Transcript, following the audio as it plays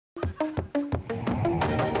It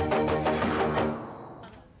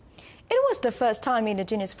was the first time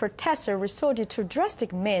indigenous protesters resorted to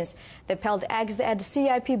drastic means. They pelted eggs at the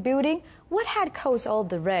CIP building. What had caused all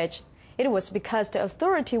the rage? It was because the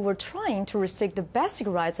authorities were trying to restrict the basic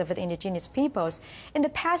rights of the indigenous peoples. In the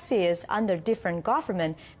past years, under different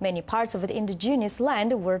government, many parts of the indigenous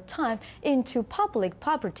land were turned into public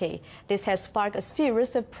property. This has sparked a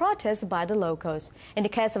series of protests by the locals. In the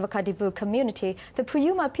case of a Katipul community, the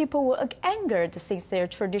Puyuma people were angered since their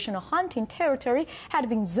traditional hunting territory had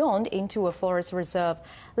been zoned into a forest reserve.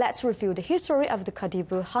 Let's review the history of the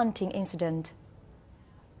Katipul hunting incident.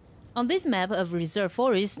 On this map of Reserve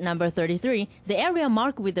Forest number 33, the area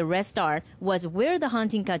marked with the red star was where the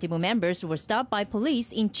hunting Katipul members were stopped by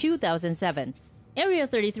police in 2007. Area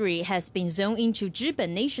 33 has been zoned into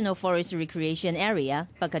Zhiben National Forest Recreation Area,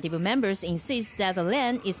 but Katipul members insist that the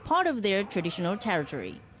land is part of their traditional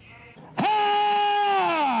territory.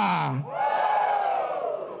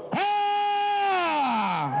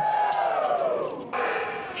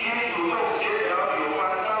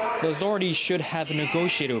 The authorities should have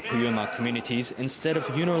negotiated with Puyuma communities instead of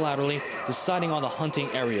unilaterally deciding on the hunting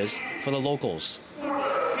areas for the locals.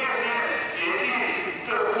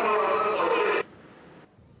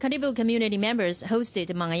 Katipul Community members hosted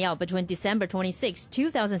Mangayao between December 26,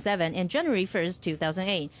 2007 and January 1,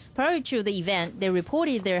 2008. Prior to the event, they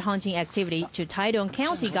reported their hunting activity to Taidong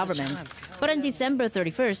County government. But on December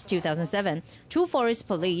 31, 2007, two forest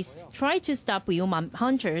police tried to stop Puyuma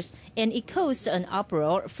hunters, and it caused an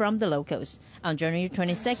uproar from the locals. On January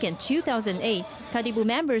 22, 2008, Katipul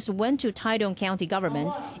members went to Taidong County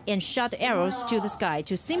government and shot arrows to the sky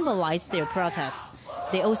to symbolize their protest.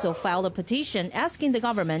 They also filed a petition asking the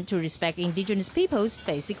government to respect indigenous people's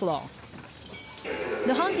basic law.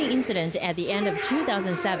 The hunting incident at the end of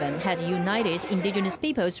 2007 had united indigenous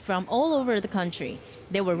peoples from all over the country.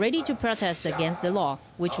 They were ready to protest against the law,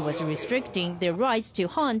 which was restricting their rights to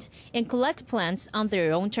hunt and collect plants on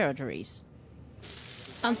their own territories.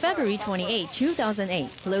 On February 28, 2008,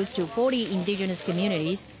 close to 40 indigenous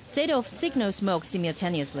communities set off signal smoke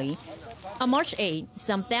simultaneously. On March 8,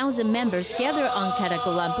 some thousand members gathered on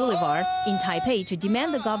Katipul Boulevard in Taipei to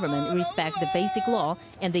demand the government respect the basic law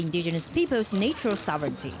and the indigenous people's natural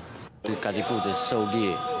sovereignty.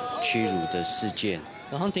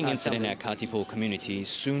 The hunting incident at Katipul Community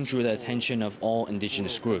soon drew the attention of all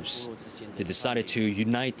indigenous groups. They decided to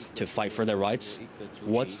unite to fight for their rights.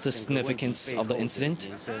 What's the significance of the incident?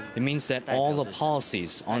 It means that all the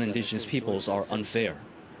policies on indigenous peoples are unfair.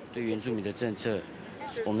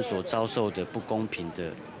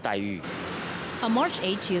 On March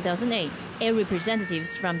 8, 2008, eight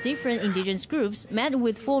representatives from different indigenous groups met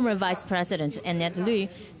with former Vice President Annette Lu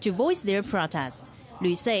to voice their protest.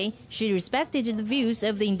 Lu said she respected the views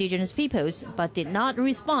of the indigenous peoples but did not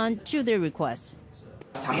respond to their requests.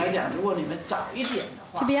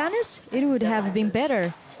 To be honest, it would have been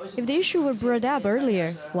better if the issue were brought up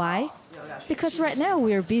earlier. Why? Because right now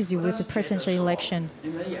we are busy with the presidential election.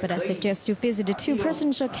 But I suggest you visit the two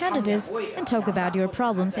presidential candidates and talk about your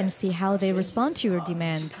problems and see how they respond to your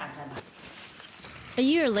demand. A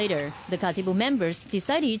year later, the Katipul members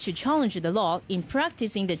decided to challenge the law in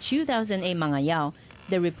practicing the 2008 Mangayao.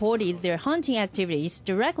 They reported their hunting activities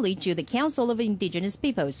directly to the Council of Indigenous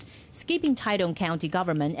Peoples, skipping Taidong County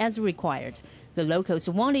government as required. The locals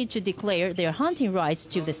wanted to declare their hunting rights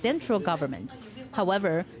to the central government.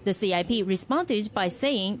 However, the CIP responded by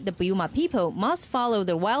saying the Puyuma people must follow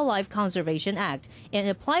the Wildlife Conservation Act and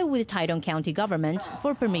apply with Taidong County government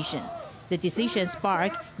for permission. The decision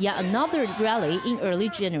sparked yet another rally in early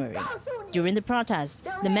January. During the protest,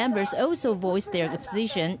 the members also voiced their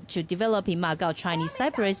opposition to developing Magao Chinese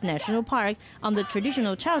Cypress National Park on the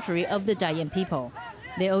traditional territory of the Dayan people.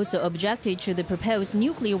 They also objected to the proposed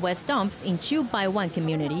nuclear waste dumps in 2x1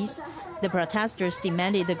 communities. The protesters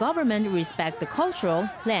demanded the government respect the cultural,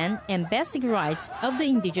 land, and basic rights of the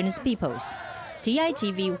indigenous peoples.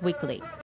 TITV Weekly.